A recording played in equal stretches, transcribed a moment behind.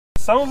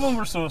Some of them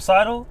were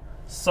suicidal.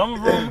 Some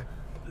of them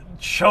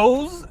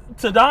chose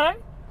to die.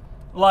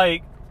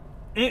 Like,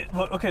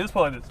 okay, let's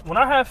put it like this. When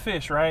I have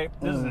fish, right?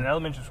 This is in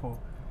elementary school.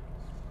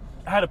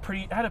 I had a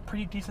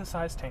pretty decent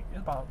sized tank. It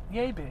was about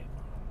yay big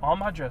on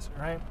my dresser,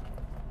 right?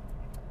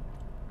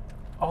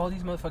 All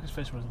these motherfuckers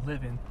fish was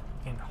living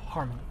in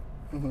harmony.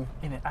 And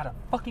then out of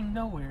fucking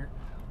nowhere,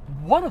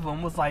 one of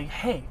them was like,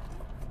 "Hey,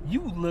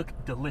 you look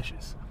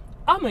delicious.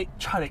 I'm gonna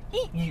try to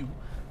eat you,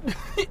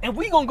 and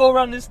we gonna go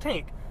around this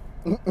tank.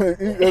 Eat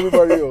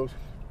everybody else.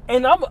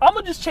 And I'm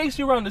gonna just chase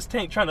you around this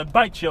tank, trying to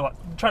bite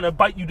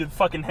you to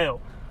fucking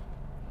hell."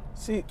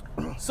 See,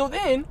 so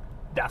then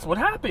that's what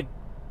happened.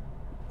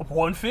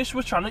 One fish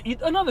was trying to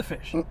eat another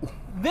fish.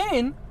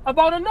 Then I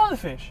bought another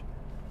fish,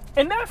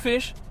 and that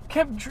fish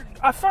kept.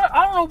 I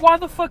don't know why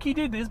the fuck he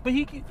did this, but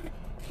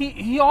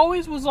he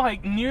always was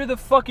like near the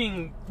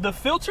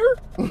filter.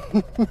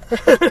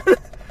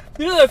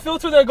 You know that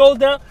filter that goes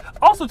down.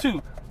 Also,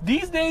 too,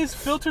 these days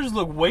filters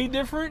look way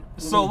different.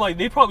 So like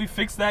they probably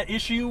fixed that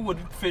issue with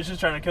fishes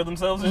trying to kill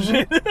themselves and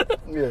shit.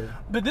 Yeah.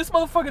 But this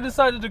motherfucker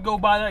decided to go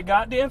buy that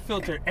goddamn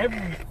filter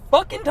every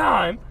fucking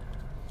time.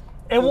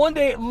 And one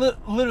day,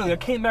 literally, I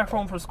came back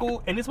home from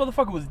school, and this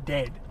motherfucker was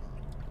dead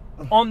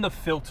on the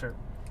filter.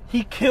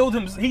 He killed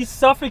him. He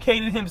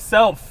suffocated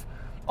himself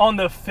on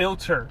the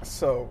filter.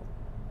 So,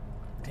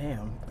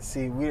 damn.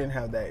 See, we didn't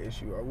have that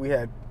issue. We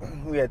had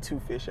 2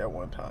 fish at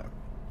one time.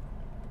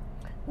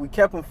 We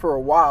kept them for a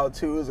while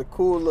too. It was a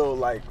cool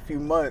little few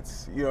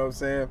months. You know what I'm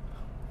saying?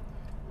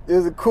 It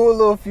was a cool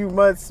little few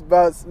months.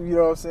 About, you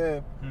know what I'm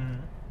saying?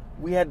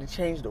 We had to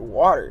change the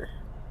water.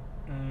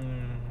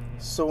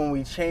 So when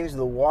we changed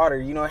the water,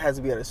 you know, it has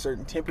to be at a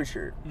certain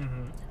temperature.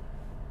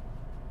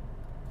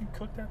 You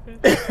cooked that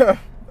fish?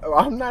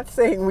 I'm not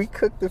saying we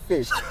cooked the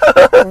fish.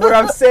 What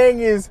I'm saying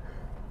is,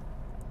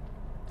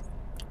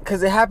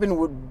 because it happened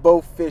with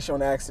both fish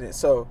on accident.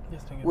 So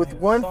with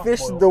one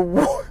fish,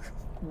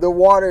 the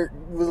water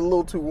was a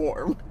little too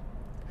warm.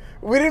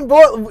 We didn't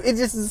boil it.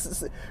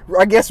 Just,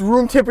 I guess,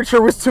 room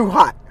temperature was too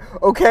hot.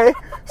 Okay,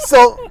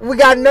 so we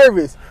got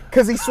nervous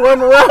because he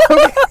swam around.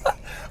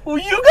 Well,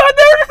 you got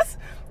nervous.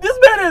 This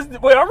man is.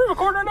 Wait, are we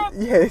recording or not?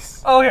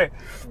 Yes. Okay.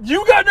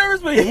 You got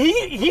nervous, but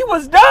he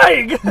was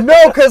dying.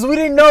 No, because we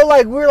didn't know.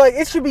 We were like,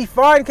 it should be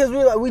fine because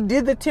we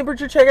did the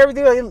temperature check,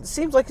 everything. It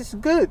seems like it's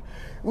good.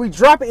 We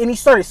drop it and he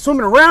started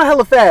swimming around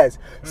hella fast.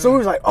 So we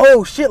was like,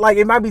 oh shit,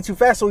 it might be too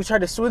fast. So we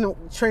tried to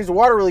change the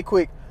water really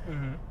quick.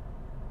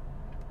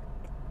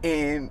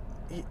 And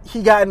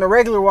he got in the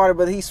regular water,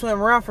 but he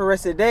swam around for the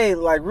rest of the day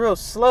real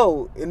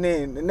slow. And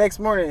then the next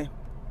morning,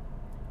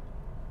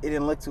 it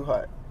didn't look too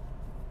hot.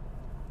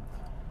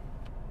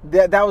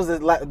 That was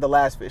the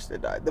last fish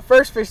that died. The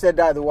first fish that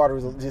died, the water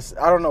was just,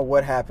 I don't know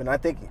what happened. I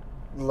think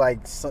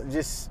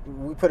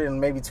we put it in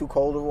maybe too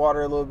cold of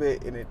water a little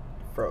bit and it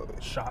froze.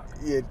 Shock.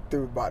 Yeah,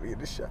 threw the body in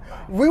the shock.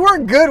 We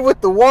weren't good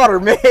with the water,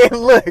 man.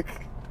 Look,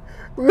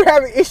 we were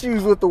having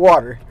issues with the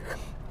water.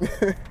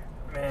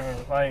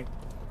 Man,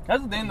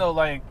 that's the thing though.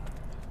 I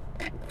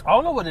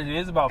don't know what it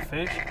is about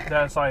fish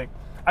that's I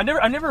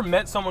never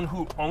met someone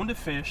who owned a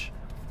fish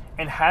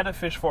and had a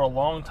fish for a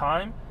long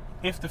time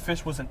if the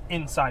fish was an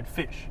inside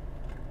fish.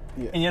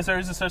 Yeah. And yes, there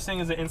is a such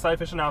thing as an inside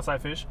fish and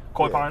outside fish.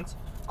 Koi ponds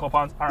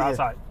are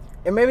outside.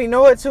 And maybe, you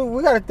know what, too?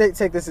 We got to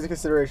take this into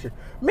consideration.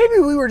 Maybe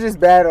we were just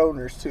bad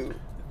owners, too.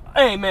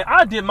 Hey, man,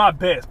 I did my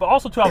best, but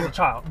also, too, I was a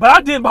child. But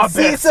I did my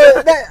best.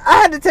 So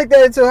I had to take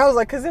that into I was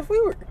like, because if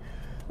we were,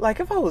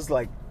 if I was,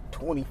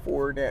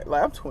 24 now,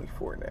 I'm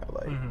 24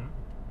 now,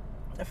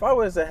 if I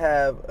was to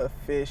have a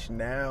fish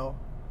now,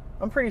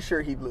 I'm pretty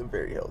sure he'd live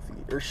very healthy,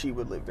 or she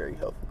would live very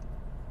healthy.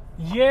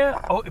 Yeah.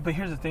 Oh, but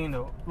here's the thing,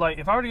 though.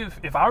 If I were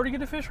to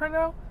get a fish right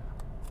now,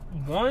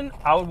 one,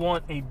 I would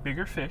want a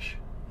bigger fish.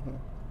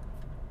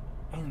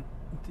 And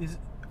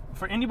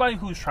for anybody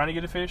who's trying to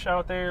get a fish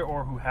out there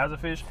or who has a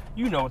fish,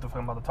 you know what the fuck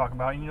I'm about to talk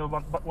about. You know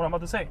what I'm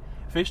about to say.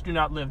 Fish do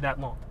not live that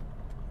long.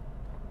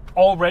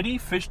 Already,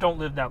 fish don't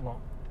live that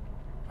long.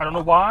 I don't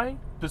know why,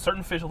 but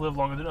certain fish will live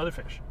longer than other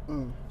fish.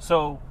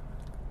 So,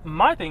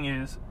 my thing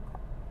is,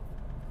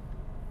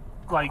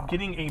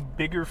 getting a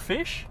bigger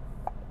fish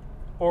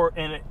or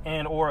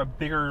a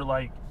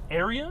bigger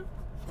area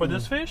for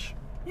this fish.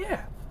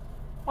 Yeah,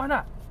 why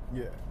not?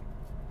 Yeah.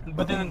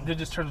 But then it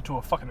just turns into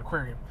a fucking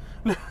aquarium.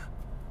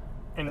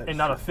 and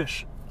not a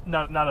fish.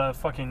 Not a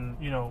fucking,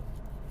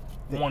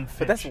 one fish.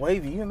 But that's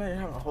wavy. You imagine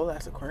having a whole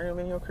ass aquarium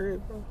in your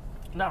crib, bro?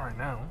 Not right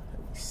now.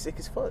 That'd be sick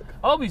as fuck.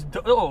 I'll be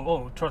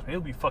trust me,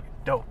 it'll be fucking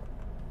dope.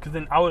 Cause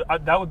then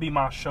that would be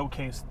my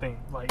showcase thing.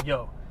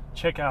 Yo,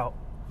 check out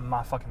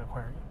my fucking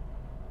aquarium.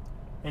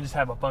 And just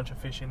have a bunch of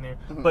fish in there.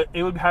 But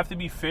it would have to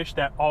be fish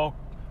that all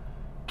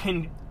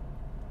can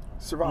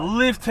survive,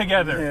 live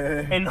together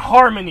in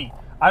harmony.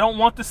 I don't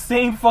want the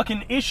same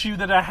fucking issue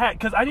that I had,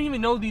 because I didn't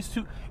even know these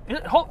two. And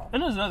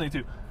there's another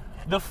thing too.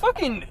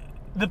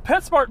 The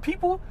PetSmart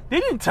people, they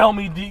didn't tell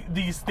me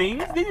these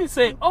things. They didn't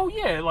say, oh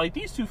yeah,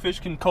 these two fish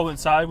can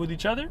coincide with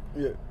each other.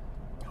 Yeah.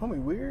 Homie,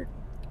 weird.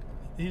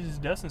 He's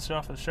just dusting shit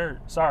off his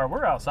shirt. Sorry,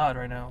 we're outside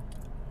right now.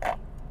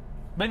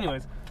 But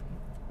anyways,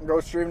 Go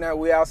stream that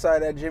We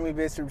Outside at Jimmy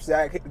Bishop,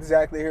 Zach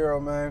the Hero,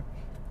 man.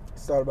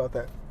 Just thought about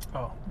that.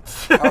 Oh.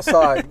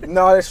 Outside.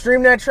 No,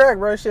 stream that track,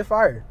 bro. Shit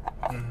fire.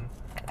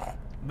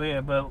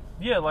 But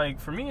yeah, like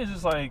for me, it's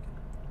just like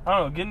I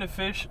don't know, getting a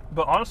fish.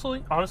 But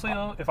honestly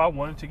though, if I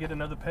wanted to get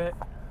another pet,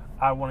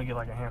 I want to get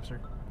like a hamster.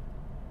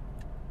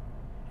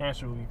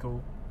 Hamster would be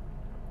cool.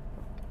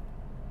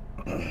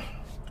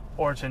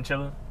 Or a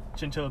chinchilla.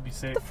 Chinchilla would be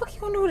sick. What the fuck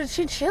you gonna do with a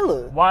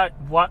chinchilla? Why?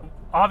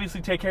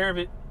 Obviously, take care of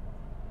it.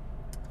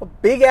 A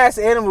big ass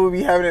animal would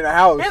be having in a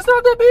house. It's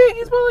not that big.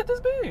 He's probably like this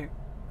big.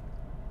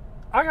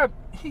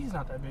 He's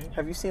not that big.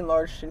 Have you seen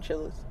large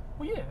chinchillas?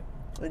 Well, yeah.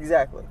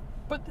 Exactly.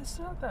 But it's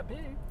not that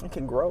big. It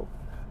can grow.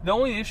 The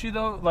only issue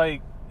though,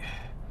 like,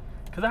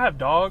 because I have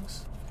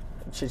dogs.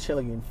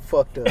 Chinchilla getting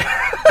fucked up.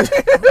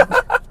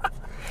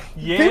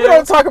 Yeah. People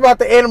don't talk about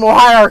the animal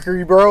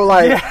hierarchy, bro.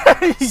 Like,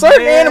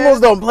 certain animals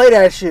don't play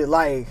that shit.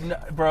 Like, no,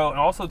 bro, and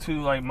also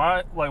too, like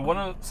one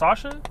of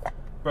Sasha,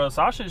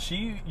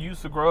 she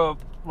used to grow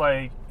up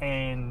like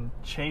and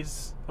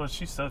chase. Well,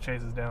 she still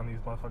chases down these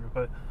motherfuckers,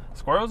 but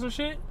squirrels and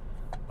shit.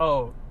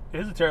 Oh,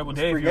 it's a terrible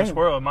day if you're a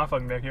squirrel in my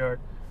fucking backyard.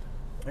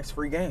 It's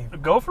free game.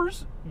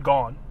 Gophers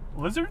gone.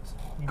 Lizards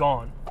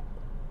gone.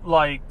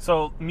 Like,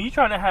 so me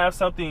trying to have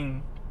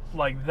something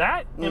like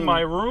that in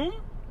my room.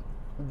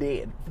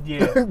 Dead.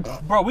 Yeah.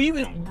 Bro, we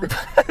even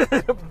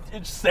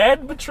it's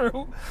sad but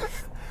true.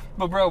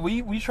 But bro,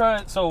 we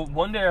tried. So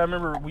one day I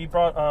remember we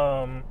brought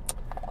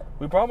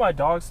my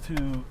dogs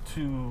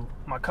to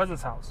my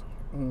cousin's house.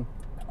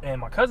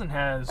 And my cousin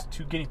has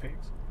 2 guinea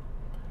pigs.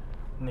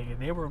 Nigga,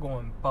 they were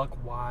going buck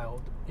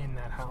wild in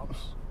that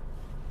house.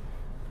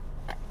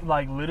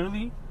 Like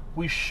literally,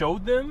 we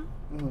showed them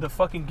the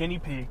fucking guinea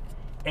pig,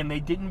 and they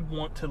didn't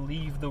want to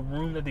leave the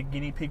room that the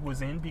guinea pig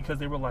was in because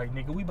they were like,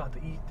 nigga, we about to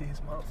eat this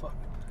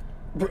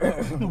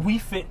motherfucker. We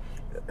fit.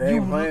 They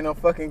ain't playing no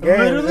fucking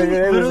games.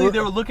 Literally, they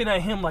were looking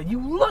at him like,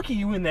 you lucky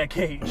you in that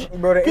cage.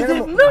 Bro, because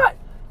if not,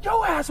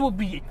 your ass would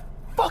be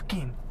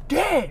fucking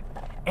dead,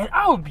 and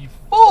I would be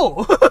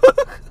full.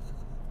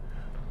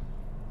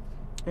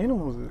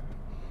 Animals.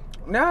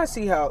 Now I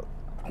see how.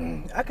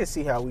 I can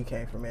see how we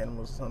came from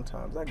animals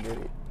sometimes. I get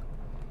it.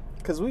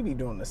 Because we be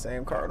doing the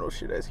same cardinal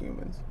shit as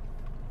humans.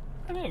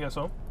 I guess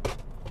so.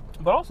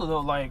 But also, though,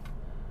 like,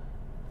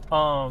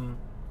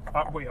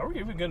 wait, are we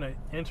even going to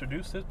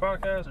introduce this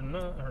podcast or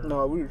not? Or?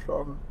 No, we were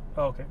talking.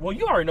 Oh, okay. Well,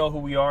 you already know who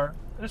we are.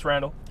 It's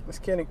Randall. It's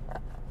Kenny.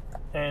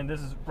 And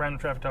this is Random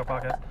Traffic Talk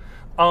Podcast.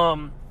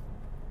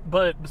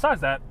 But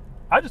besides that,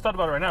 I just thought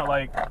about it right now.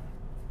 Like,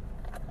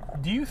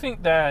 do you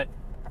think that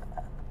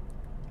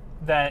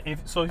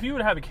if you were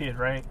to have a kid,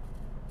 right?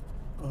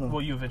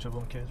 Well, you eventually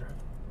want kids, right?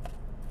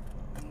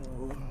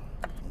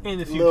 In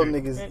the future, little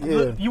niggas,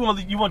 yeah.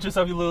 You want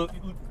yourself your little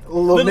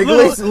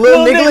nigglets,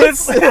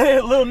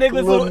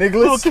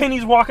 little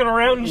Kenny's walking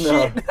around and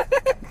shit.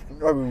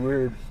 That'd be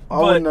weird.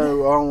 I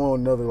don't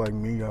want another like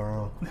me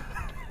around.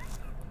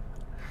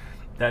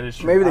 That is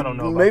true. Maybe I don't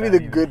know about maybe that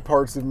the either. good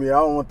parts of me. I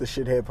don't want the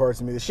shithead parts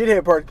of me. The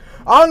shithead part.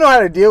 I don't know how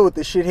to deal with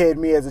the shithead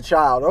me as a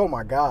child. Oh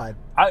my god.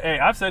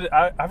 I've said it.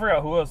 I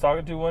forgot who I was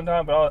talking to one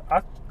time, but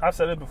I've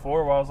said it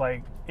before. Where I was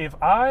like, if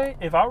I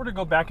were to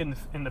go back in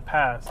the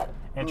past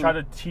and try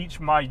to teach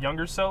my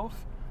younger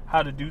self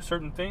how to do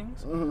certain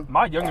things,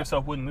 my younger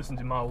self wouldn't listen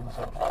to my older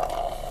self.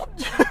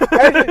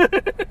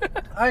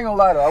 I ain't gonna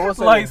lie though. I will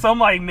say like, so I'm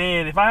like,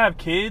 man, if I have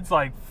kids,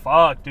 like,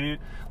 fuck, dude.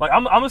 Like,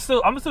 I'm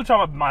still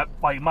trying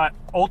my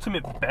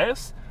ultimate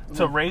best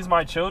to raise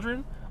my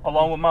children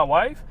along with my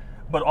wife,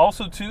 but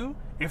also too,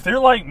 if they're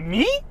like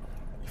me,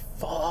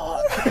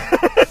 fuck.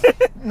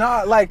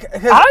 Nah, like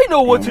I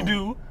know what to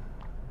do.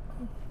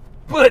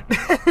 But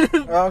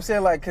I'm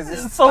saying, like, cause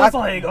it's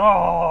like,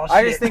 oh shit.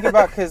 I just think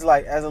about, cause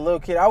like as a little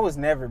kid, I was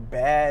never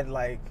bad.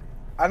 Like,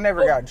 I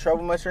never got in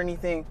trouble much or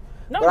anything.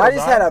 But I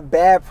just had a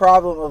bad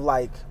problem of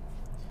like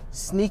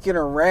sneaking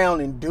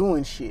around and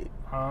doing shit.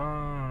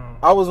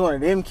 I was one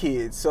of them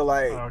kids. So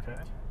like,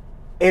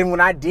 and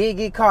when I did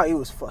get caught, it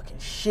was fucking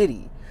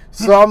shitty.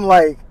 So I'm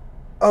like,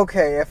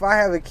 okay, if I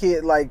have a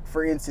kid, like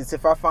for instance,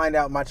 if I find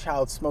out my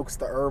child smokes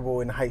the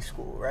herbal in high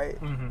school, right?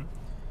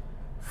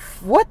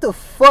 What the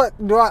fuck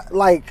do I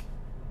like,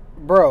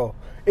 bro?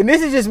 And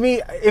this is just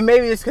me. And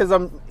maybe it's because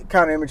I'm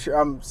kind of immature.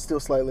 I'm still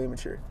slightly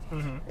immature,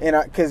 and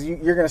because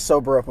you're gonna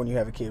sober up when you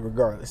have a kid,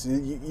 regardless.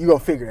 You gonna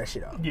figure that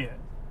shit out. Yeah.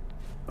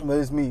 But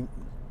it's me,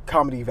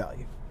 comedy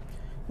value,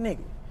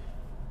 nigga.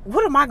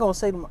 What am I gonna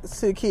say to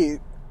the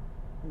kid?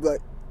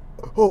 Like,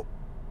 oh.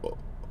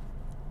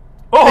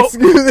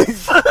 Excuse me.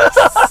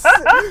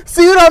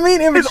 See what I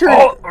mean?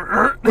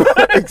 Immature.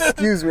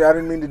 Excuse me. I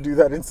didn't mean to do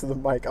that into the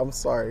mic. I'm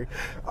sorry.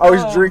 I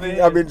was drinking.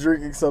 Man. I've been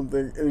drinking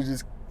something, and it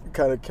just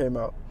kind of came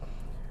out.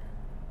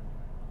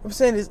 I'm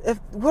saying is,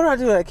 what do I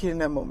do to that kid in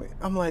that moment?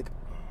 I'm like,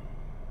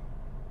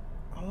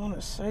 I want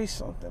to say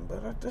something,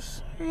 but at the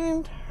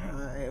same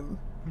time,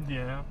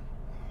 yeah,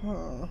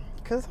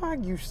 because I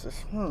used to,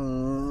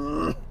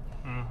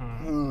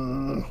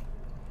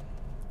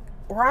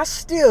 or I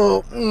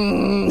still,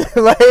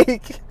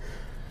 like,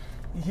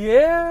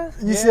 Yeah.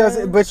 You see what I'm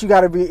saying? But you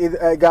gotta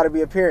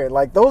be a parent.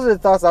 Like, those are the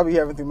thoughts I'll be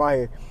having through my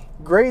head.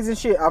 Grades and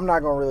shit, I'm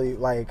not gonna really,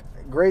 like,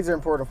 grades are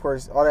important, of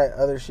course. All that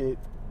other shit,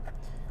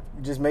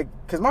 just make,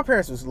 because my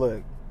parents was,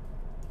 look,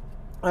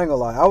 I ain't gonna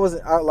lie,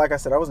 like I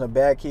said, I wasn't a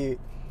bad kid,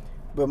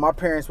 but my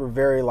parents were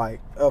very,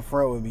 like,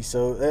 upfront with me,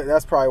 so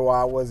that's probably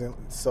why I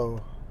wasn't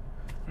so,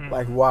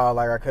 like, wild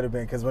like I could have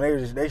been, because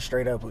when they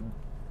straight up with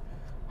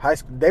high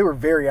school, they were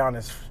very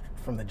honest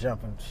from the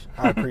jump, and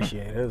I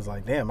appreciate it. It was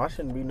like, damn, I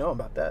shouldn't be knowing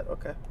about that.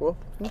 Okay, well.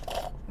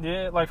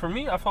 Yeah, like, for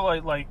me, I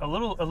felt like a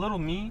little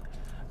me.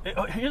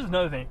 Here's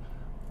another thing.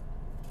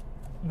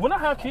 When I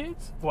have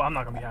kids, well, I'm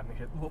not gonna be having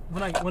kids.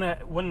 When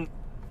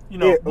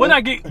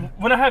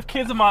I have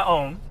kids of my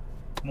own,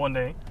 one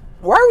day.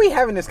 Why are we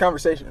having this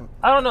conversation?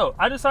 I don't know.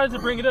 I decided to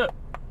bring it up.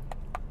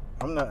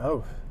 I'm not.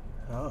 Oh.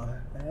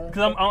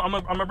 Because I'm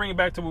gonna bring it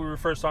back to what we were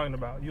first talking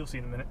about. You'll see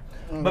in a minute.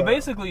 But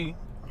basically,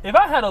 if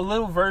I had a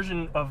little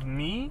version of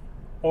me,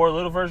 or a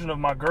little version of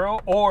my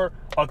girl, or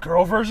a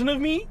girl version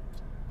of me,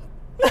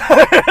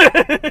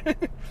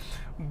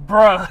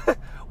 bruh,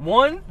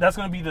 one, that's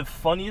gonna be the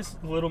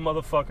funniest little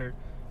motherfucker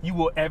you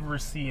will ever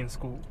see in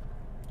school.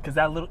 Because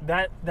that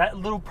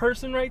little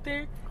person right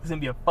there is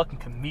gonna be a fucking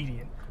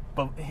comedian.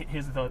 But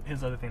here's the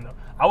other thing though.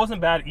 I wasn't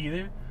bad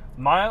either.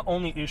 My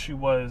only issue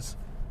was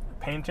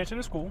paying attention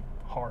to school,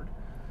 hard.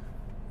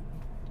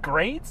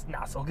 Grades,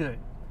 not so good.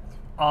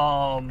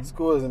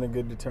 School isn't a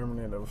good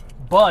determinant of.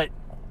 But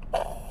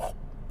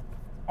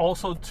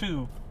also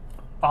too,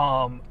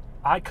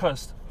 I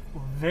cussed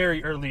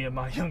very early in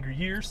my younger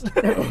years.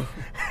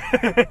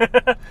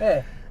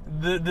 Hey.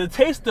 The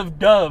taste of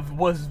Dove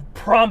was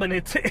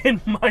prominent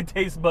in my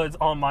taste buds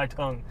on my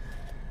tongue.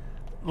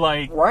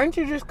 Like, why didn't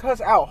you just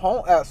cuss out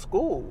home at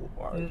school?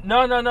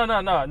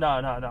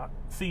 No.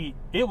 See,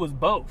 it was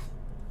both.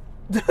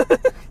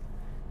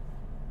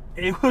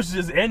 It was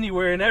just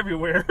anywhere and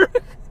everywhere.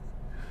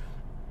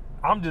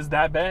 I'm just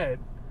that bad.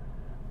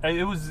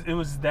 It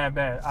was that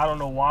bad. I don't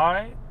know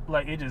why.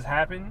 Like, it just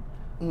happened.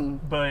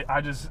 Mm-hmm. But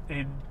like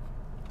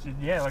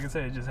I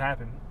said, it just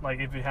happened. Like,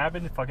 if it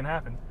happened, it fucking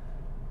happened.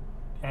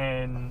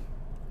 And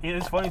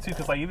it's funny too,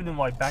 because like even in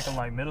like back in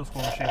like middle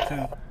school and shit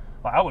too,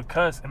 like I would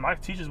cuss and my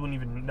teachers wouldn't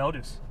even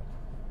notice.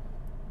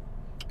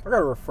 I got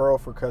a referral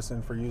for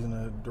cussing for using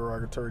a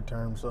derogatory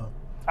term, so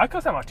I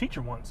cussed at my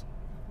teacher once.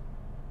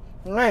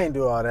 I ain't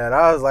do all that.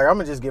 I was like, I'm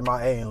gonna just get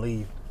my A and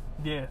leave.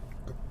 Yeah.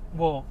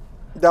 Well,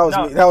 that was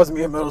me. That was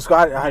me in middle school.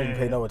 I didn't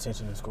pay no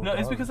attention in school. No,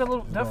 it's because that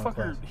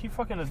fucker, he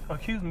fucking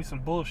accused me some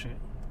bullshit.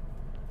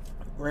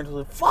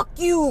 Randall, fuck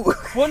you.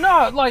 Well,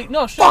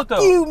 no, shit fuck though.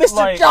 Fuck you, Mr.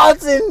 Like,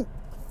 Johnson.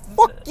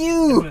 Fuck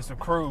you, Mr.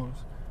 Cruz.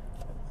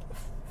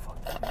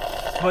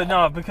 But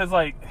no, because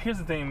like, here's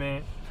the thing,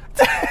 man.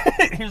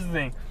 Here's the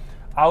thing.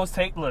 I was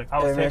taking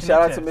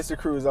shout out to Mr.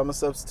 Cruz. I'm a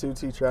substitute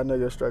teacher. I know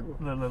your struggle.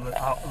 Look.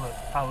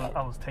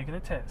 I was taking a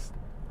test,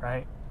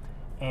 right?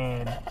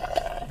 And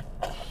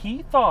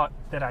he thought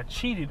that I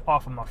cheated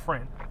off of my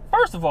friend.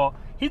 First of all,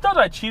 he thought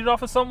I cheated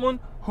off of someone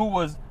who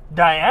was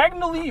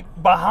diagonally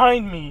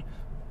behind me,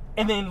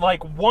 and then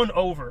like one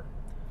over.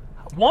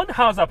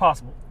 How is that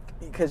possible?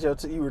 Because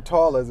you were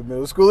tall as a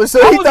middle schooler, so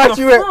he thought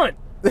you had.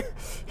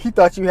 He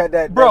thought you had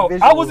that. Bro,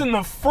 that I was in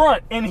the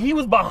front and he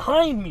was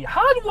behind me.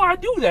 How do I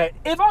do that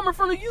if I'm in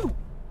front of you?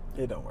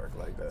 It don't work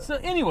like that. So,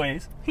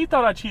 anyways, he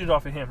thought I cheated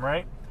off of him,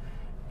 right?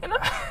 And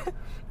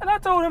I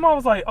told him I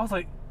was like,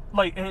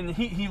 and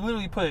he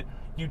literally put,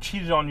 you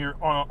cheated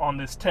on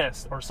this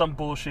test or some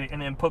bullshit, and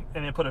then put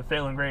a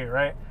failing grade,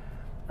 right?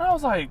 And I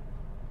was like,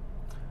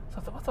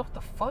 what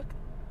the fuck?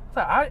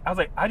 I was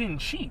like, I didn't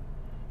cheat.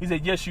 He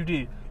said, yes, you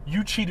did.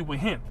 You cheated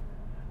with him.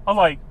 I was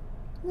like,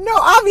 no,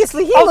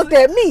 obviously he looked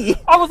at me.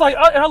 I was like,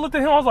 and I looked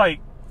at him. I was like,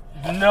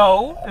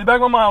 no. In the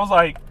back of my mind, I was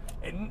like,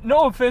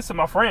 no offense to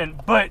my friend,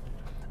 but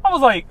I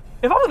was like,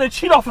 if I'm gonna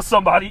cheat off of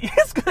somebody,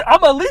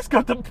 I'm at least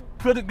gonna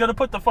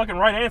put the fucking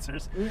right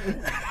answers.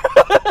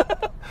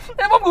 If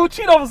I'm gonna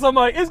cheat off of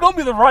somebody, it's gonna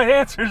be the right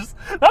answers,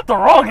 not the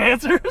wrong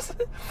answers.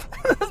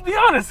 Let's be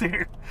honest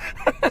here.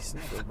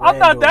 I'm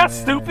not that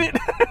stupid.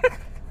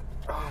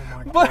 Oh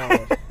my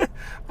god.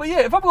 But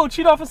yeah, if I'm gonna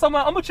cheat off of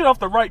somebody, I'm gonna cheat off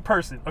the right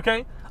person,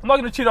 okay? I'm not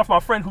gonna cheat off my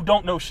friend who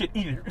don't know shit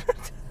either.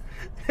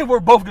 And we're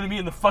both gonna be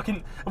in the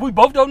fucking. If we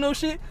both don't know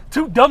shit,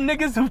 two dumb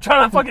niggas who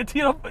trying to fucking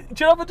cheat off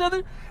each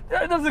other,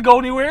 that doesn't go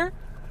anywhere.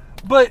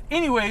 But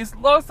anyways,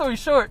 long story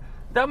short,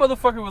 that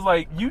motherfucker was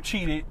like, "You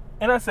cheated,"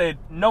 and I said,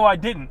 "No, I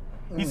didn't."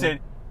 He said,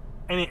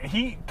 and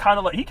he kind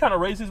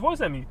of raised his voice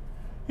at me.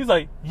 He's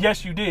like,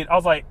 "Yes, you did." I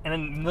was like, and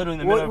then literally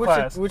in the middle of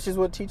class, which is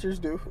what teachers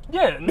do.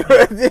 Yeah.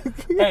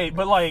 Hey,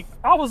 but like,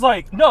 I was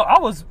like, no, I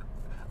was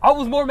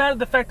more mad at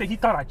the fact that he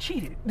thought I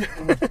cheated.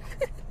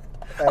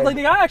 I was like,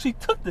 nigga, I actually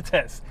took the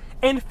test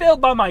and failed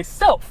by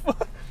myself.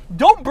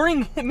 Don't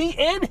bring me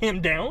and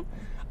him down.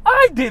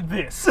 I did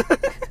this.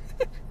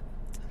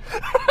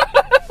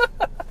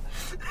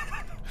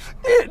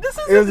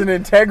 It was an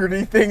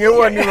integrity thing. It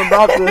wasn't even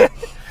about the.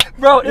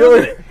 Bro,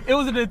 it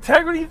was an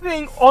integrity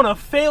thing on a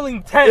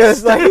failing test.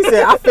 Yes, like he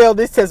said, I failed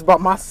this test by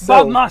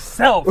myself. By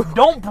myself.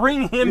 Don't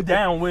bring him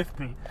down with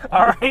me.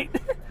 All right?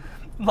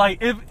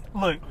 Like, if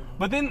look,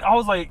 but then I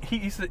was like,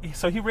 he said,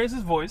 so he raised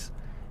his voice,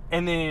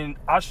 and then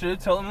I should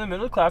tell him in the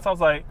middle of class. I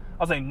was like,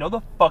 no,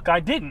 the fuck, I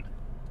didn't.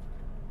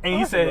 And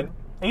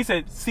he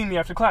said, see me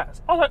after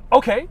class. I was like,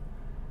 okay.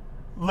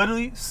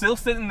 Literally, still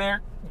sitting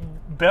there.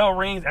 Bell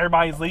rings,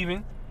 everybody's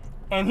leaving,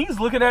 and he's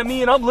looking at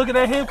me, and I'm looking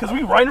at him because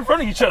we right in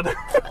front of each other.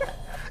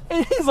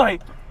 And he's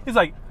like,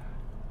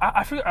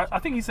 I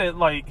think he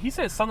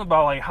said something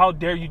about like, how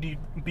dare you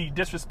be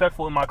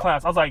disrespectful in my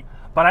class. I was like,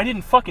 but I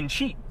didn't fucking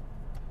cheat.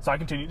 So I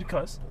continued to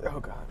cuss. Oh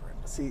God,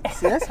 see,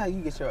 that's how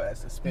you get your ass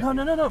suspended.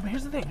 No. But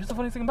here's the thing. Here's the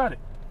funny thing about it.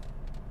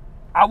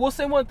 I will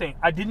say one thing.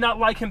 I did not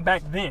like him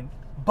back then,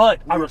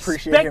 but I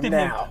respected him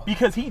now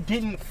because he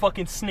didn't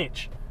fucking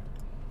snitch.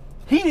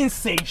 He didn't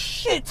say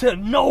shit to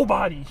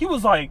nobody. He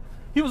was like,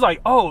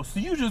 oh, so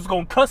you just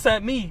gonna cuss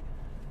at me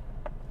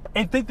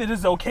and think that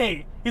it's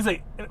okay? He's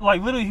like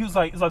literally, he was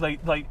like,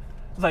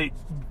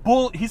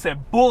 he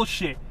said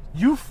bullshit.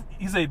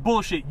 He said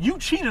bullshit. You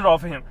cheated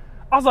off of him.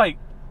 I was like,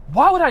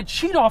 why would I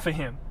cheat off of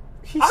him?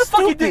 He's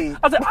stupid.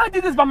 I was like, I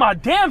did this by my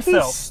damn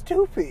self. He's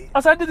stupid. I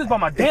said, I did this by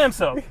my damn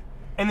self.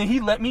 And then he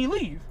let me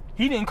leave.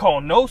 He didn't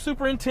call no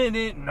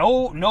superintendent,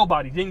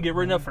 nobody. Didn't get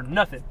written up for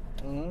nothing.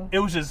 Mm-hmm. It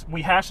was just,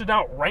 we hashed it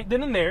out right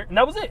then and there, and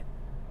that was it.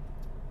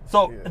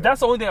 So that's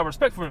the only thing I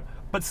respect for him.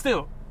 But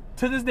still,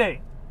 to this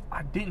day,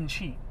 I didn't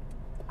cheat.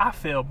 I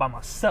failed by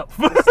myself.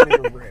 But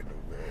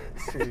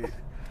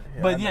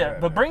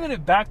bringing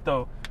it back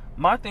though,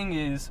 my thing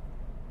is,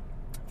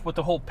 with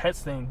the whole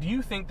pets thing, do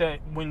you think that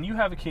when you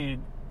have a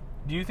kid,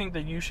 do you think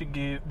that you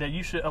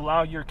should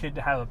allow your kid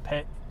to have a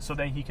pet so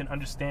that he can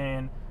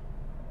understand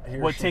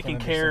what taking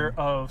care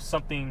of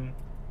something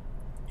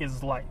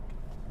is like?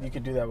 You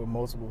could do that with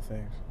multiple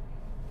things.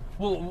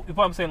 Well, if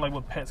I'm saying like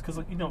with pets, because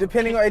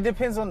it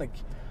depends on the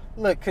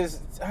look.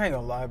 Because I ain't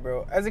gonna lie,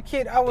 bro. As a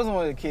kid, I wasn't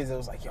one of the kids that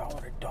was like, yo, I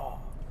want a dog,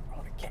 I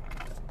want a cat.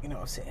 You know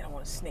what I'm saying? I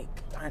want a snake.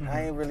 I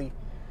ain't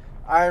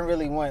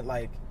really want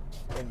like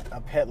a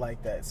pet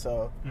like that.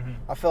 So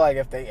I feel like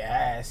if they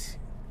ask,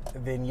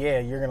 then yeah,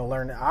 you're gonna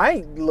learn.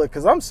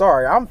 Because I'm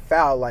sorry, I'm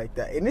foul like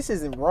that, and this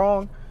isn't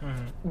wrong.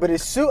 But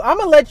I'm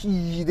gonna let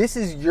you. This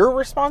is your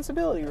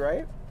responsibility,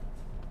 right?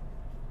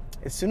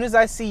 As soon as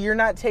I see you're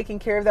not taking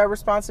care of that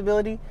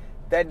responsibility,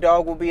 that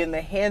dog will be in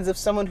the hands of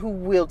someone who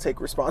will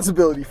take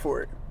responsibility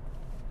for it.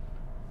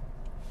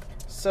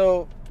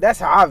 So that's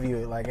how I view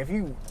it. Like if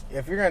you're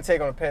gonna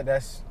take on a pet,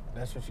 that's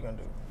what you're gonna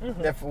do.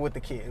 That's with the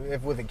kid.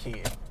 If with a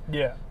kid.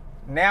 Yeah.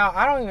 Now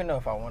I don't even know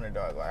if I want a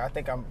dog. Like I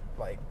think I'm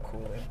like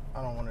cooling.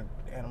 I don't want an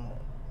animal,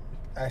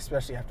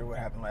 especially after what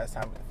happened last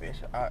time with the fish.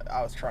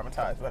 I was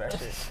traumatized by that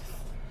shit.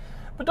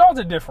 But dogs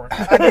are different.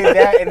 I did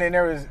that, and then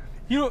there was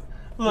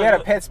we had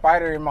a pet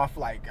spider in my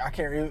I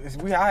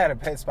had a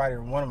pet spider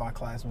in one of my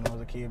classes when I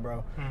was a kid,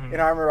 bro. And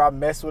I remember I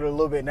messed with it a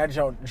little bit, and that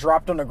junk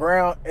dropped on the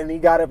ground, and he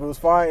got up, it was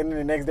fine, and then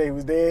the next day he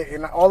was dead.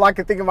 And all I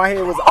could think in my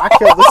head was, I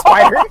killed the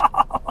spider.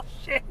 Oh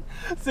shit!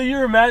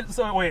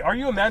 So wait, are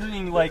you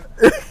imagining like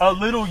a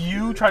little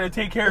you trying to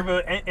take care of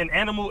an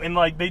animal, and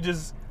like they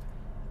just?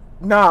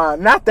 Nah,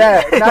 not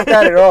that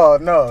at all.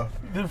 No.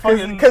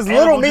 Because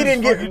little me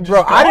didn't get,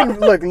 bro. I didn't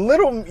look.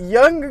 Little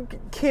young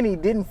Kenny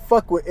didn't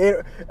fuck with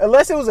it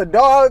unless it was a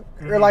dog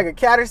or like a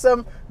cat or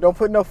something. Don't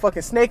put no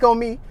fucking snake on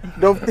me.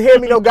 Don't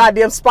hand me no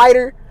goddamn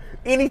spider.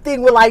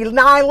 Anything with like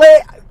 9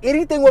 legs,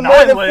 anything with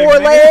more than 4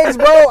 legs,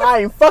 bro. I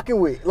ain't fucking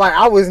with. Like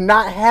I was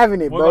not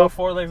having it, bro. What about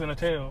 4 legs and a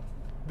tail?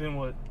 Then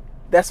what?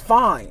 That's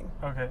fine.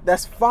 Okay.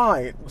 That's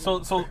fine.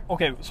 So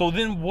okay. So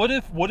then what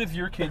if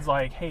your kid's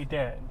like, hey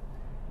dad,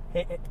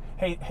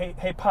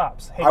 hey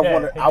pops, hey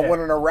dad, I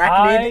want an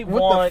arachnid.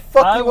 What the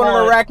fuck you want an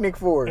arachnid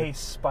for? A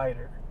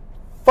spider.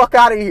 Fuck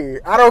out of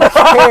here. I don't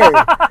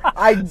care.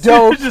 I don't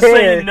care. Just care.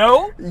 Saying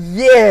no?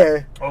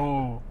 Yeah.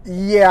 Oh.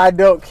 Yeah, I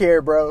don't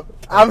care, bro. Okay.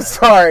 I'm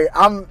sorry.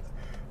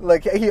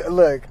 Look.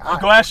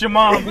 Go ask your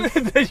mom.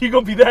 You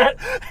gonna be that?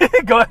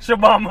 Go ask your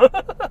mama.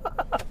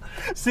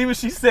 See what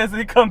she says and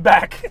then come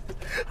back.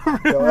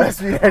 Don't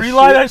ask me that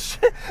Relight that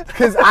shit.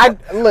 Cause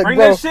bring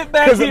bro, that shit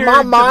back here.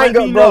 My mind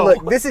go, bro.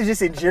 Look, this is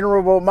just in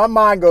general, bro. My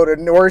mind go to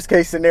the worst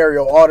case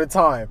scenario all the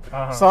time.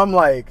 So I'm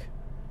like,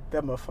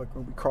 that motherfucker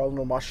gonna be crawling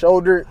on my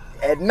shoulder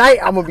at night.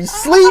 I'm gonna be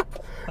asleep,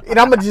 and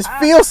I'm gonna just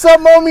feel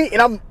something on me,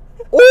 and I'm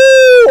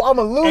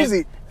gonna lose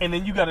it. And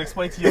then you gotta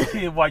explain to your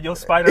kid why your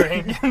spider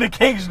ain't in the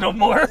cage no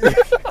more.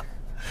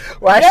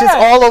 Well, that shit's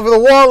all over the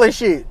wall and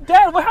shit.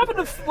 Dad, what happened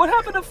to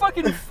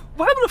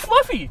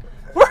Fluffy?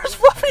 Where's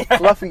Fluffy at?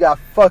 Fluffy got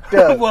fucked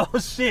up. Well,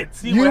 shit.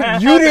 See, you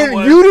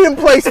didn't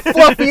place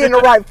Fluffy in the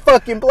right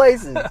fucking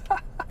places.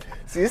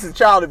 See, this is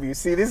child abuse.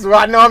 See, this is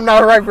why I know I'm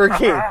not right for a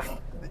kid.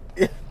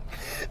 This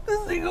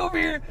thing over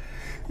here.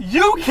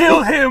 You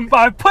killed him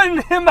by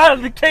putting him out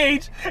of the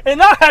cage,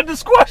 and I had to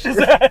squash his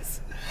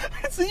ass.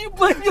 So you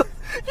blame your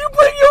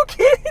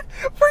kid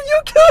for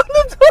you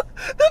killing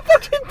the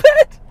fucking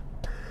pet.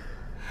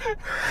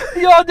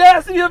 The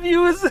audacity of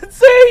you is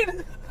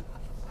insane.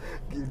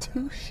 You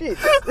do shit.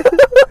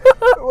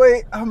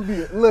 Wait,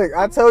 look,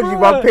 I told you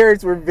my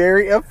parents were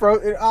very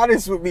upfront and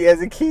honest with me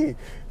as a kid.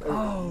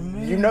 Oh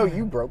man. You know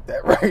you broke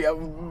that, right?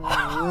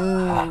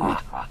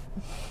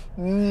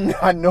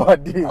 I know I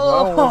did. Bro.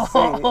 I don't want to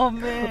say it. Oh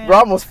man, Bro, I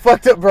almost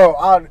fucked up, bro.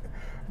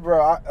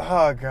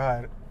 Oh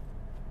god,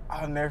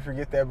 I'll never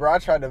forget that, bro. I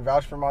tried to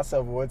vouch for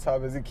myself one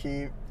time as a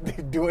kid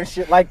doing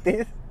shit like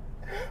this.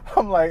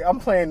 I'm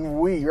playing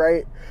Wii,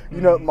 right?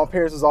 You know, my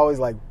parents was always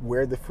like,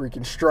 wear the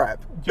freaking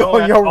strap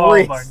on your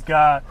wrist. Oh my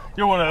god,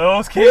 you're one of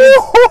those kids.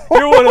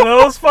 You're one of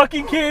those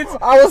fucking kids.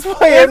 I was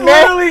playing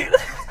Madden.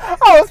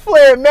 I was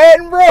playing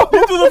Madden, bro.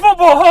 You threw the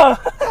football,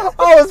 huh?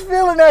 I was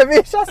feeling that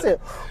bitch. I said,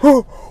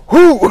 who?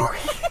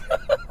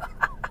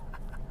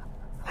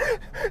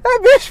 That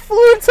bitch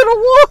flew into the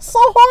wall so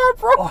hard,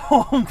 bro.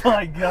 Oh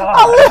my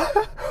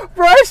god.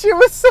 Bro, that shit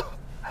was so...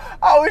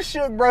 I was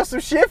shook, bro. Some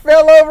shit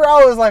fell over.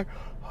 I was like,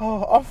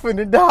 oh, I'm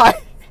finna die.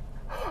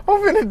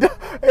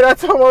 And I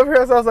told my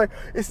parents, I was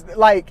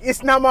like,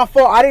 it's not my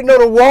fault. I didn't know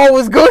the wall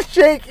was gonna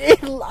shake.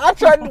 I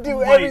tried to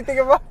do everything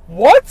about...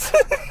 What?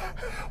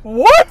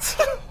 What?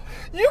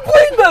 You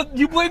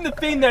blame the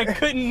thing that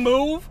couldn't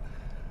move?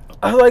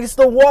 I was like, it's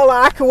the wall.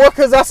 What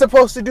was I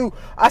supposed to do?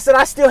 I said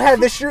I still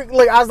had the string.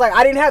 Like, I was like,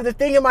 I didn't have the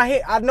thing in my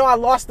hand. I know I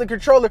lost the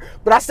controller,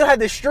 but I still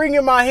had the string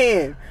in my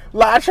hand.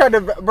 Like, I tried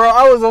to, bro,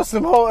 I was on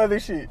some whole other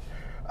shit.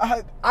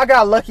 I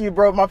got lucky,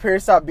 bro. My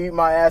parents stopped beating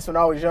my ass when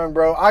I was young,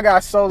 bro. I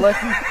got so lucky.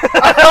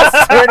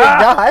 I swear to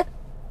God.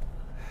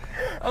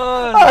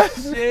 Oh,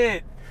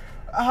 shit.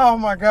 Oh,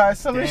 my God.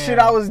 Some of the shit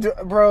I was doing,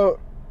 bro.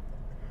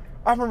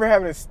 I remember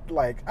having this,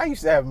 like, I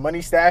used to have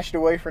money stashed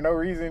away for no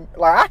reason.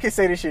 Like, I can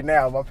say this shit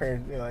now. My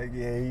parents be like,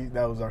 yeah,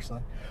 that was our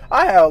son.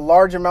 I had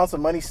large amounts of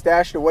money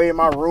stashed away in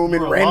my room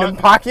in random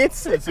pockets.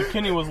 So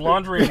Kenny was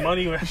laundering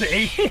money at the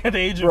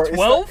age of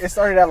 12? It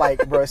started at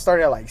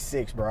like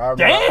 6, bro. I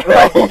damn!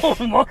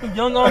 Like,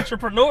 young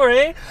entrepreneur,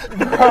 eh?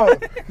 Bro,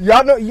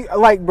 y'all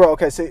know, bro,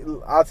 okay,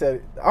 so I'll tell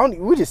you.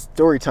 We just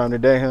story time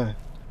today, huh?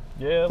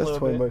 Yeah, that's a little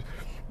 20 bit. much.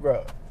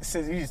 Bro,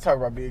 since you just talk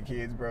about being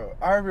kids, bro.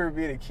 I remember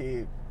being a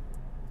kid.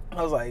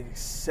 I was like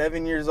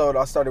 7 years old.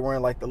 I started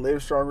wearing like the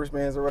Live Strong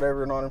wristbands or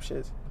whatever and all them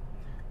shits.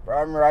 But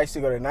I remember I used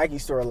to go to the Nike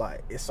store a lot.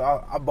 So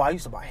I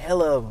used to buy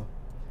hella of them.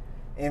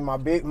 And my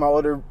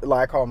older,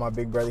 like I call him my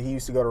big brother, he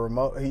used to go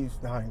to I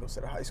ain't gonna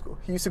say to high school.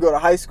 He used to go to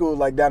high school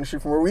like down the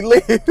street from where we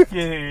live.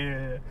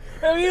 Yeah.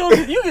 I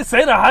mean, you can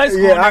say to high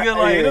school, nigga,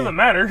 like it doesn't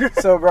matter.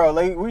 So bro,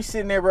 like we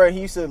sitting there, bro.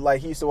 He used to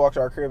walk to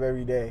our crib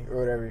every day or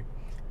whatever.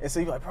 And so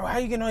he's like, bro, how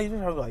you getting all these?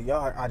 I was like, yo,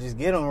 I just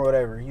get them or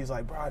whatever. He's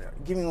like, bro,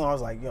 give me one. I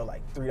was like, yo,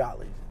 like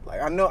 $3.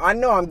 Like I know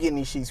I'm getting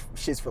these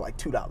shits for like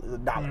 $2,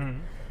 $1. Mm-hmm.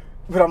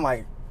 But I'm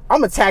like,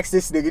 I'm gonna tax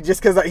this nigga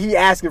just cause he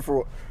asking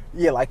for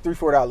like $3,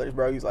 $4,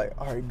 bro. He's like,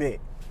 all right, bet.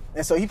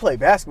 And so he played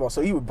basketball,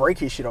 so he would break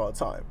his shit all the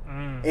time.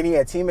 And he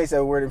had teammates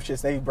that would wear them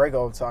shits, they break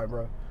all the time,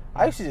 bro.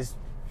 I used to just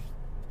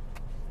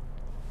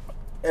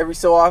every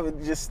so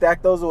often just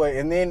stack those away,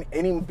 and then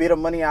any bit of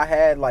money I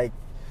had, like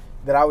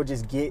that I would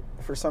just get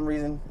for some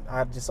reason,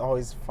 I'd just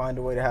always find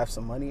a way to have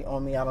some money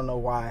on me. I don't know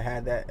why I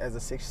had that as a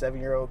 6,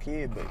 7-year-old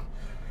kid, but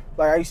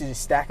like I used to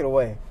just stack it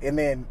away. And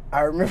then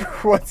I remember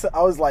once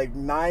I was like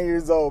 9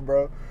 years old,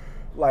 bro.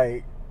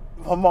 Like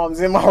my mom's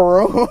in my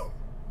room,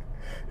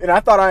 and I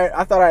thought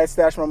I had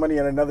stashed my money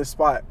in another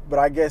spot. But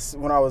I guess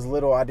when I was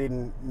little, I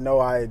didn't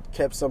know I had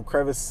kept some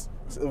crevice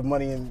of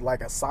money in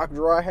like a sock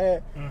drawer I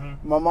had.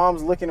 Mm-hmm. My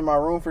mom's looking in my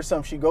room for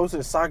something. She goes to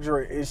the sock drawer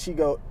and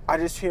I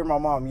just hear my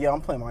mom, yeah,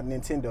 I'm playing my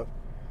Nintendo.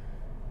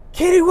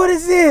 Kitty, what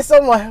is this?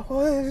 I'm like,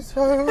 what are you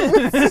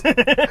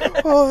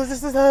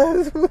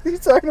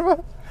talking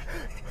about?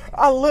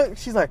 I look,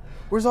 she's like,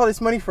 where's all this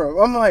money from?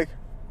 I'm like,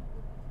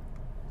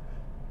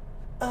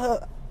 I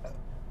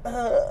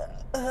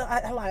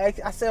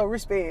sell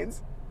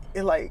wristbands.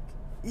 And like,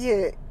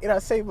 yeah, and I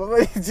save my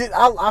money.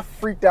 I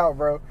freaked out,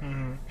 bro.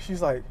 Mm-hmm.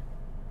 She's like,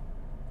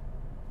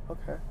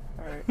 okay,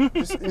 all right.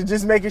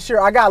 just making sure.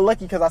 I got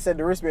lucky because I said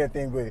the wristband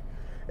thing, but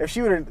if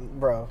she would have,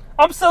 bro.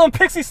 I'm selling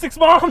Pixie Sticks,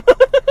 Mom.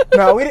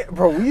 No, we didn't,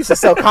 bro. We used to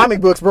sell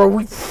comic books, bro.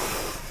 We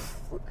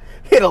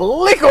hit a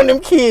lick on them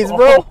kids,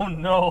 bro. Oh,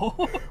 no.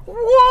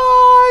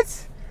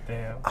 What?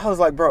 Damn. I was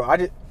like, bro,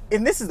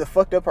 and this is the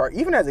fucked up part.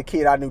 Even as a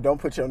kid, I knew don't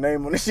put your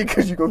name on this shit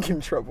because you're going to get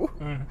in trouble.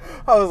 Mm.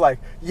 I was like,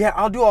 yeah,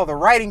 I'll do all the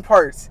writing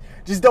parts.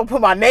 Just don't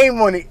put my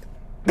name on it.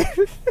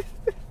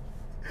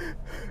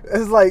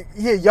 It's like,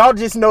 yeah, y'all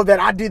just know that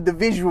I did the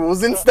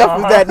visuals and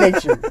stuff of that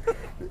nature.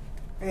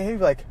 And he'd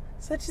be like,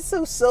 such and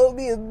so sold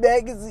me a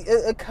magazine,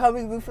 a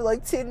comic book for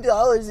like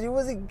 $10 and it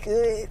wasn't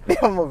good.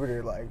 I'm over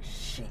there like,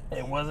 shit.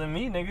 It wasn't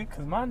me, nigga,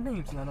 because my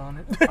name's not on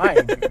it. I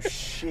ain't do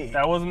shit.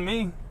 That wasn't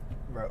me.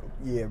 Bro,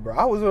 yeah, bro.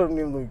 I was one of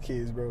them little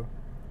kids, bro.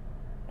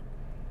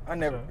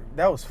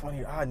 That was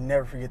funny. I'll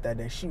never forget that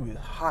day. She was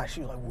hot. She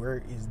was like,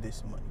 where is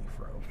this money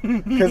from?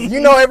 Because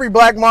you know every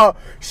black mom,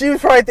 she was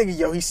probably thinking,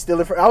 yo, he's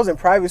stealing from, I was in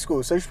private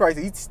school, so she's probably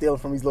thinking he's stealing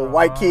from these little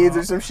white kids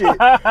or some shit.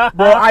 Bro,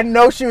 I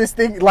know she was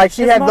thinking, like,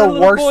 she had the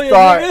worst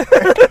thought.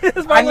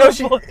 I know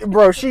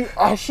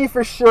she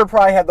for sure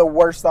probably had the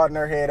worst thought in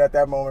her head at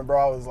that moment,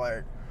 bro. I was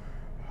like,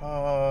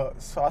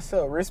 so I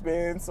sell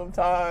wristbands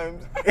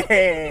sometimes,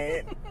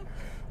 and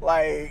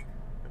like,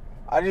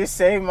 I just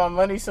save my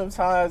money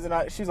sometimes,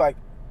 and she's like,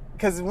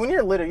 because when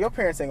you're little, your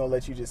parents ain't gonna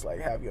let you just like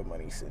have your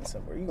money sitting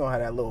somewhere. You're gonna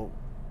have that little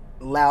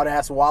loud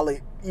ass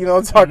wallet. You know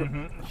what I'm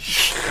talking?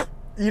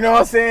 Mm-hmm. You know what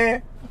I'm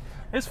saying?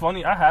 It's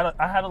funny. I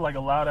had like a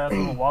loud ass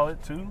little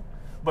wallet too,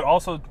 but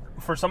also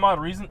for some odd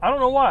reason, I don't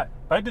know why,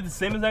 but I did the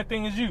same exact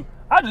thing as you.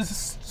 I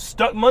just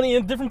stuck money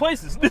in different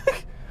places.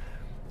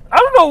 I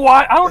don't know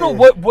why. I don't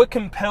know what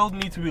compelled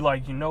me to be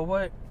like, you know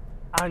what?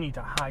 I need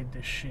to hide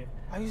this shit.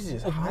 I used to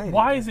just hide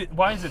Why it. is it?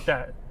 Why is it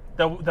that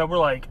we're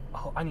like,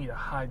 oh, I need to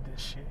hide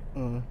this shit.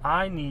 Mm.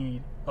 I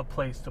need a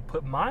place to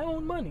put my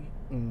own money,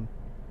 Mm.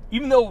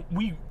 even though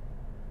we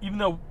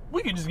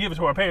could just give it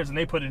to our parents and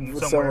they put it in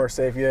Somewhere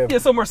safe, yeah. Yeah,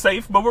 somewhere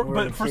safe. But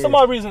but for some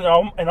odd reason,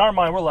 in our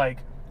mind, we're like,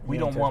 we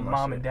don't want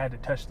mom and dad to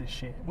touch this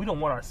shit. We don't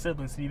want our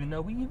siblings to even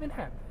know we even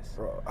have this.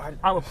 Bro, I'm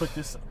gonna put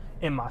this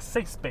in my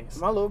safe space.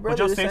 My little brother But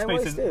your the safe same way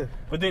space is, still.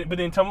 but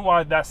then tell me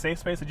why that safe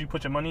space that you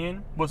put your money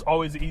in was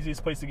always the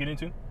easiest place to get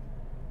into.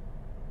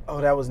 Oh,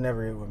 that was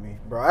never it with me,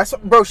 bro.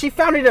 Bro, she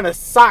found it in a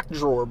sock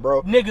drawer,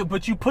 bro. Nigga,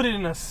 but you put it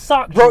in a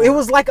sock Bro, drawer. it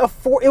was like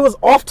it was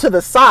off to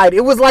the side.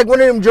 It was like one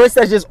of them joints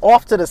that's just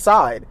off to the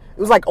side. It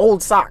was like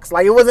old socks.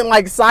 Like, it wasn't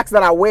like socks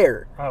that I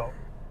wear. Oh,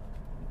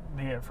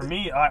 yeah. For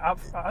me, I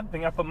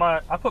think I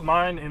put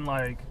mine in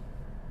like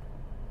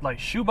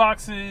shoe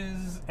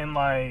boxes and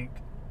like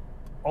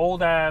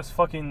old ass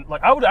fucking,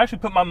 like, I would actually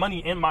put my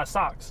money in my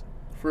socks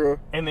For real.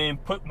 and then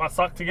put my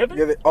sock together.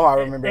 Yeah, oh, I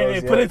remember and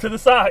those, then put it to the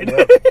side.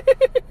 Yep.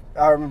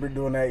 I remember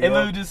doing that. And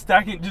then just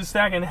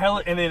stacking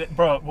hella. And then,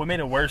 bro, what made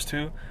it worse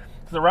too?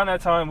 Because around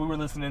that time we were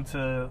listening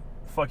to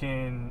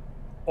fucking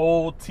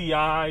old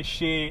T.I.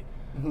 shit,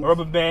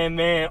 Rubber Band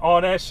Man,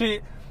 all that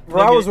shit.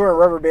 Bro, I was wearing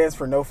rubber bands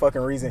for no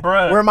fucking reason.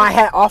 Bruh. Wearing my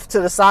hat off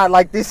to the side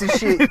like this is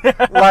shit.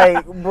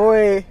 Like,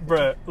 boy.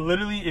 Bruh,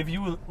 literally, if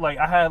you would, like,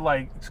 I had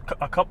like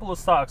a couple of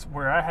socks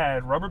where I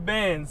had rubber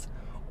bands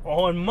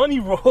on money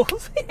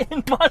rolls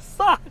in my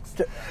socks,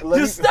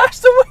 just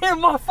stashed away in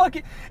my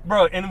fucking,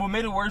 bro. And what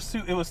made it worse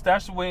too, it was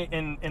stashed away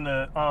in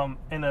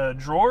a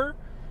drawer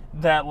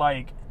that,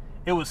 like,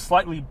 it was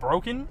slightly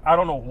broken. I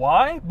don't know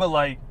why, but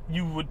like,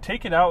 you would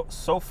take it out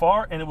so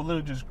far and it would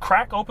literally just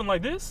crack open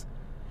like this,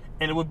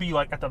 and it would be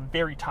like at the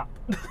very top.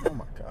 Oh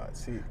my god!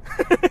 See,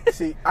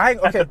 okay.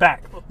 At the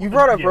back. You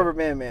brought up Yeah. Rubber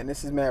Band Man.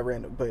 This is mad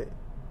random, but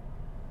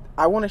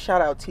I want to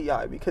shout out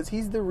T.I. because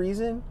he's the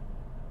reason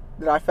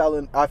that I fell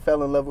in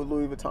love with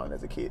Louis Vuitton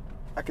as a kid.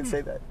 I can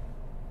say that.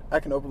 I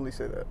can openly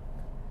say that.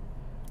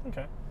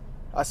 Okay.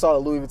 I saw a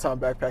Louis Vuitton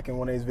backpack in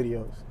one of his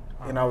videos,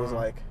 and I was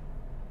like,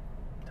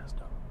 That's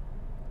dope.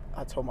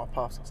 I told my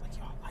pops, I was like,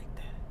 yo, I like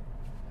that.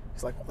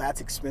 He's like, well,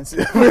 that's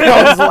expensive.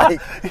 I was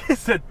like, He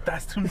said,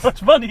 that's too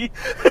much money.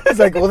 he's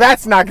like, well,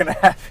 that's not gonna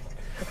happen.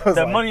 I was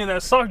That like, money in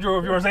that sock drawer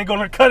of yours ain't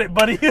gonna cut it,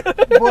 buddy.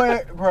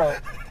 Boy, bro,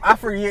 I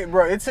forget,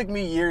 bro. It took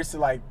me years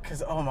to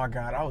cause oh my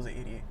god, I was an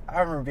idiot.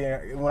 I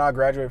remember when I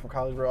graduated from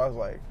college, bro. I was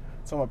like,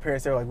 so my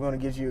parents, they were like, we want to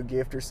give you a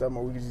gift or something,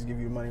 or we could just give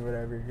you money,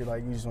 whatever. You're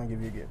like, you just want to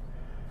give you a gift.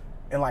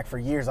 And like for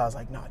years, I was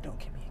like, no, don't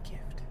give me a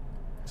gift.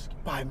 Just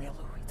buy me a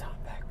Louis Vuitton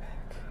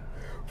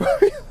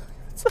backpack.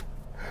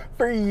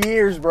 For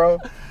years, bro.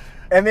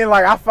 And then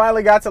like I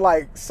finally got to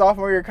like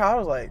sophomore year of college, I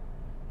was like,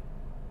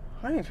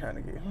 I ain't trying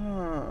to get.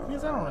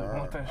 Yes, I don't really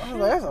want that I shit.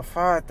 was like, that's a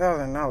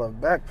 $5,000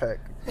 backpack.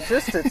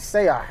 Just to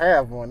say I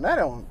have one, that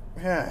don't.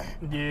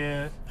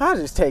 Yeah. I'll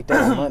just take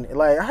that money.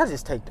 Like, I'll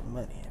just take the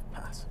money if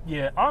possible.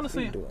 Yeah, Keep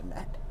honestly, doing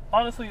that.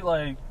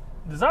 like,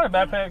 designer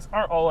backpacks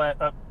aren't all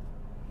that.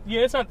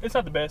 Yeah, it's not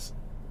the best.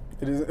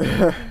 It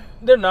isn't.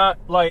 They're not.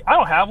 Like, I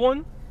don't have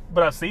one,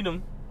 but I've seen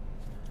them.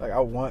 Like, I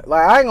ain't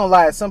gonna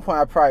lie. At some point,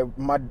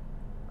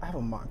 I have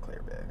a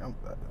Montclair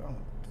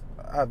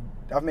bag.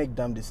 I make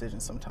dumb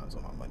decisions sometimes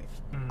with my money.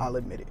 Mhm. I'll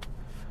admit it.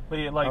 But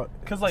yeah, like,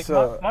 cause like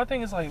so- my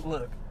thing is like,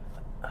 look,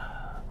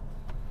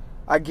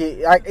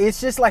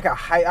 It's just like a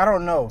height. I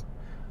don't know.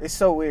 It's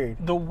so weird.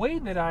 the way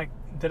that I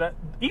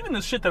even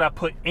the shit that I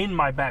put in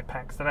my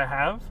backpacks that I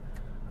have,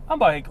 I'm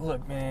like,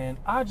 look, man,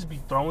 I just be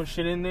throwing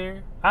shit in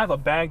there. I have a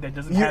bag that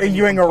doesn't have any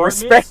You ain't gonna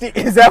compartments. respect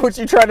it? Is that what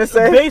you're trying to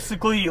say?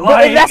 Basically, Bro,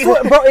 like, and that's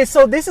what, bro. And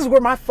so this is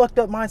where my fucked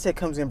up mindset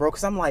comes in, bro.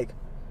 Because I'm like,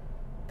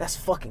 that's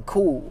fucking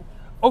cool.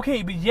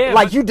 okay, but yeah,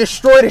 Like, but, you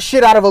destroy the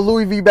shit out of a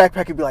Louis V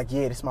backpack and be like,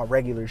 yeah, this is my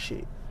regular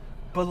shit.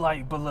 but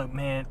look,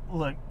 man,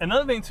 look.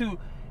 Another thing too,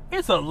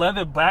 it's a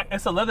leather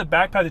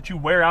backpack that you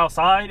wear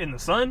outside in the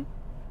sun.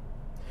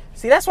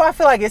 See, that's why I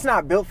feel like it's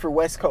not built for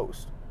West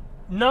Coast.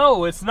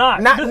 No, it's not.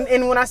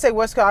 And when I say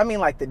West Coast, I mean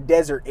like the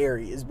desert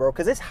areas, bro.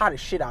 Because it's hot as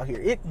shit out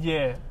here.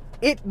 Yeah,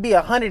 It be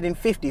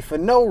 150 for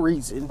no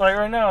reason. like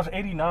right now it's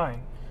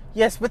 89.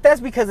 Yes, but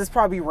that's because it's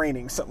probably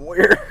raining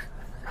somewhere.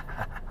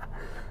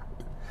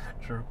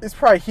 True. It's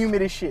probably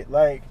humid as shit.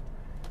 Like,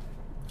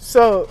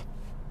 so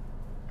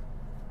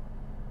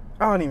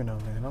I don't even know,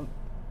 man.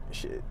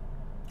 Shit.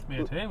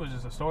 Yeah, today was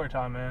just a story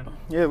time, man.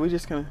 Yeah, we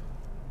just kind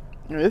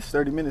of. It's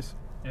 30 minutes.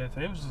 Yeah,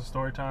 today was just a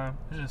story time.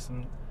 It's just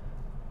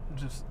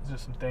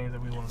some things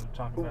that we wanted to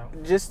talk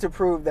about. Just to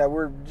prove that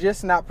we're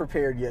just not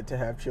prepared yet to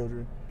have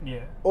children.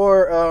 Yeah.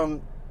 Or,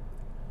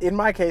 in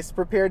my case,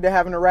 prepared to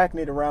have an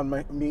arachnid around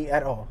me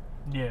at all.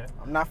 Yeah.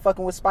 I'm not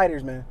fucking with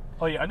spiders, man.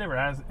 Oh yeah, I never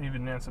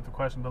even answered the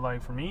question, but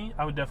like for me,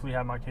 I would definitely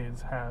have my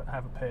kids have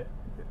a pet.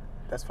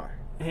 That's fine.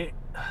 A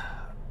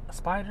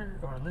spider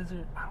or a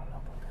lizard? I don't know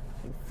about that.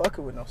 You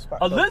fucking with no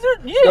spider. A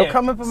lizard? Yeah. Yo,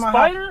 come up in my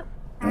spider?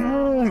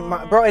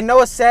 Bro, and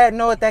Noah's sad.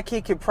 Noah, that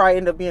kid could probably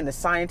end up being a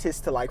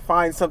scientist to like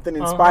find something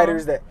in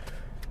spiders that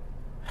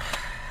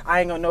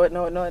I ain't gonna know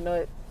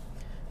it.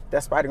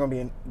 That spider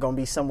gonna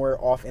be somewhere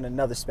off in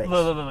another space.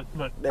 Look.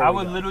 I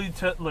would literally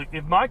look,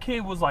 if my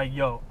kid was like,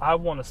 yo, I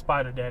want a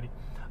spider, daddy,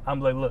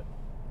 I'm like, look,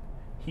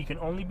 he can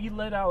only be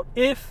let out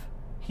if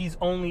he's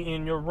only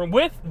in your room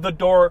with the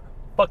door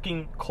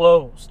fucking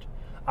closed.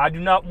 I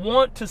do not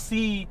want to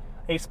see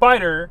a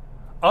spider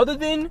other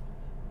than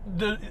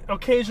the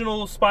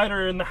occasional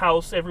spider in the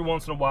house every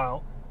once in a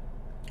while.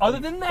 Other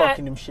than that,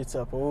 fucking them shits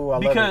up. Oh, I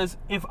love it. Because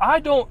if I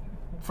don't,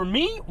 for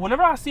me,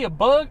 whenever I see a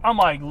bug, I'm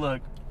like,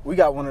 look. We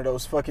got one of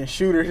those fucking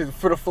shooters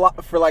for the fly,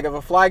 for like if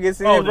a fly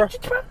gets in, bro.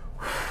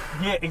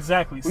 Yeah,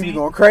 exactly. We be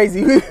going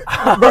crazy, bro.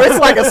 It's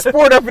like a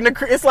sport up in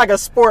the. It's like a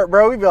sport,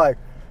 bro. We be like,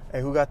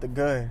 hey, who got the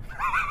gun?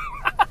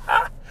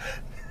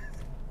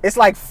 It's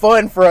like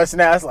fun for us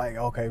now. It's like,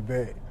 okay,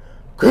 bet.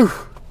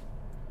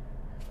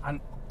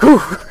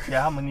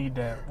 Yeah, I'm gonna need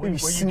that. We be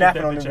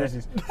snapping on the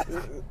bitches.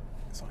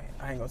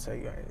 I ain't gonna tell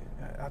you.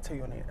 I'll tell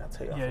you on it. I'll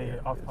tell you. Yeah,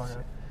 off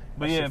podcast.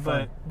 But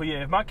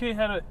yeah, if my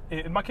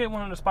kid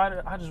wanted a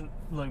spider, I just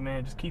look,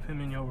 man, just keep him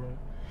in your room.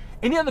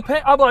 Any other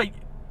pet, I'd be like,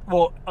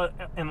 well,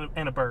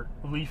 and a bird,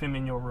 leave him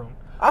in your room.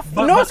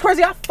 You know what's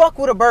crazy? I fuck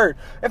with a bird.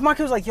 If my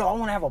kid was like, yo, I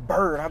want to have a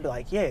bird, I'd be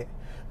like, yeah,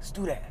 let's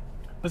do that.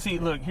 But see,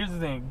 look, here's the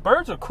thing: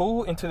 birds are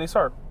cool until they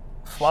start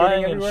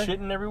flying and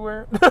shitting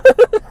everywhere.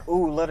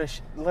 Ooh, let a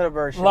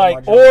bird shit.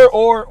 Like,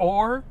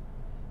 or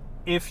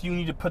if you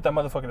need to put that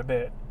motherfucker to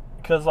bed,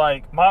 because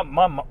like my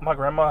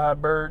grandma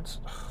had birds.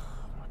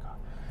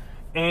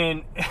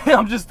 And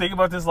I'm just thinking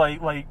about this,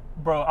 like,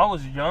 bro, I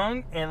was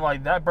young, and,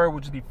 like, that bird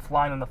would just be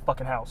flying in the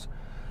fucking house.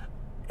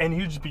 And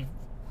he'd just be,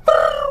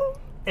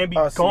 and be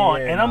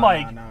gone. And I'm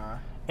like,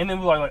 and then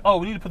we're like, oh,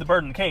 we need to put the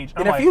bird in the cage.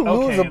 And if you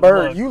lose a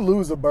bird, you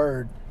lose a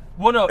bird.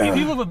 Well, no, if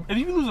you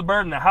lose a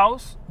bird in the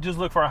house, just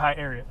look for a high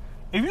area.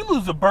 If you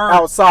lose a bird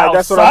outside,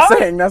 that's what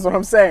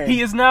I'm saying.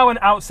 He is now an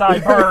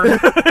outside bird.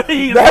 That's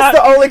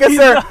the only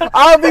concern.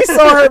 I'll be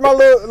so hurt, my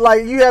little,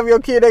 like, you have your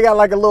kid, they got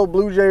like a little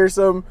blue jay or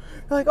something.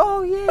 Like,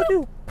 oh yeah,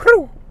 dude.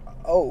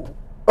 Oh,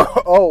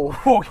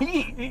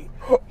 he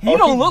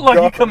don't look like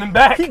he coming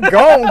back. He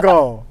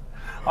gone.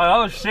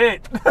 Oh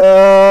shit.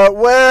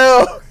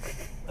 Well.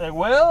 Like,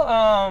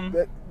 well,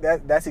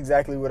 that's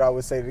exactly what I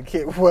would say to the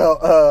kid.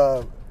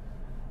 Well,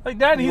 like,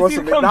 Daddy, you want you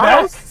some come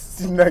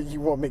McDonald's? back? No,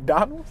 you want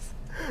McDonald's?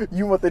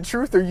 You want the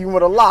truth or you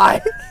want a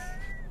lie?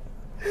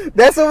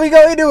 That's what we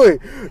gonna do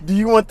it. Do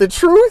you want the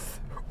truth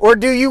or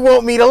do you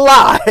want me to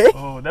lie?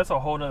 Oh, that's a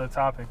whole nother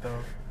topic though.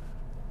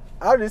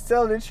 I'm just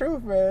telling the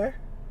truth, man.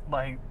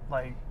 Like,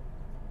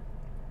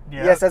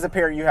 yeah. Yes, as a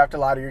parent, you have to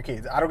lie to your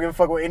kids. I don't give a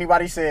fuck what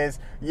anybody says.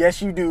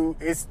 Yes, you do.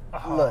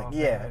 Look,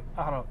 yeah. Man.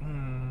 I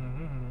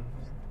don't.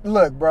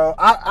 Look, bro.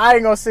 I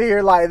ain't gonna sit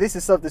here like this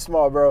is something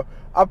small, bro.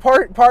 A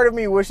part of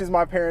me wishes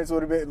my parents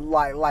would have been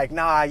like,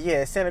 nah,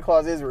 yeah, Santa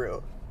Claus is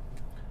real.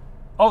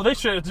 Oh, they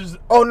should just.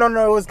 Oh no,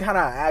 it was kind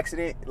of an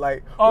accident.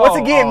 Like once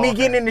again, me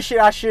getting into shit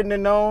I shouldn't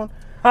have known.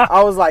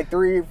 I was like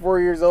 3 or 4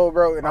 years old,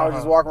 bro, and I was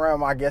just walking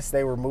around. I guess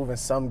they were moving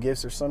some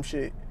gifts or some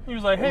shit. He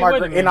was like, hey, wait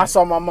a minute. And I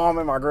saw my mom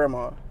and my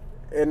grandma.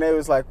 And they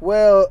was like,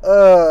 well,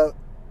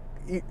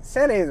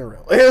 Santa isn't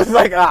real. It was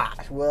like,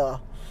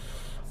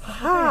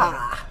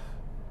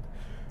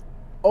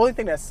 Only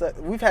thing that sucked,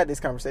 we've had this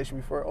conversation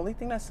before. Only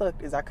thing that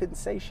sucked is I couldn't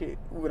say shit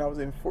when I was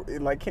in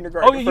like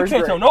kindergarten. Oh, yeah, you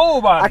can't tell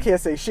nobody. I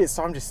can't say shit,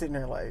 so I'm just sitting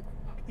there like.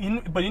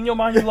 But in your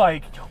mind, you're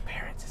like, your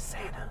parents is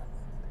Santa.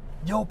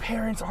 Your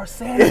parents are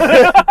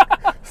Santa.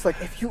 It's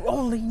like, if you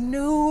only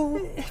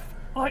knew.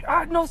 Like,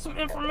 I know some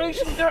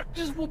information that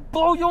just will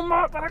blow your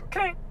mind that I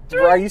can't do.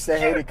 Bro, I used to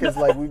hate it because,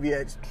 like, we be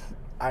at.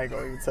 I ain't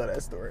gonna even tell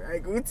that story.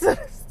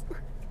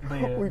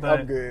 But yeah,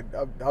 I'm good.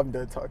 I'm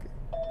done talking.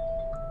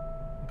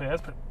 But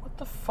that's what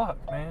the fuck,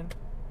 man.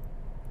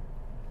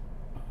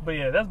 But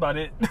yeah, that's about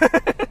it.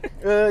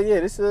 Yeah,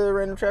 this is a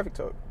random traffic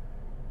talk.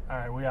 All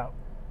right, we out.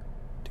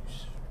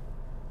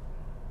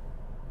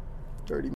 30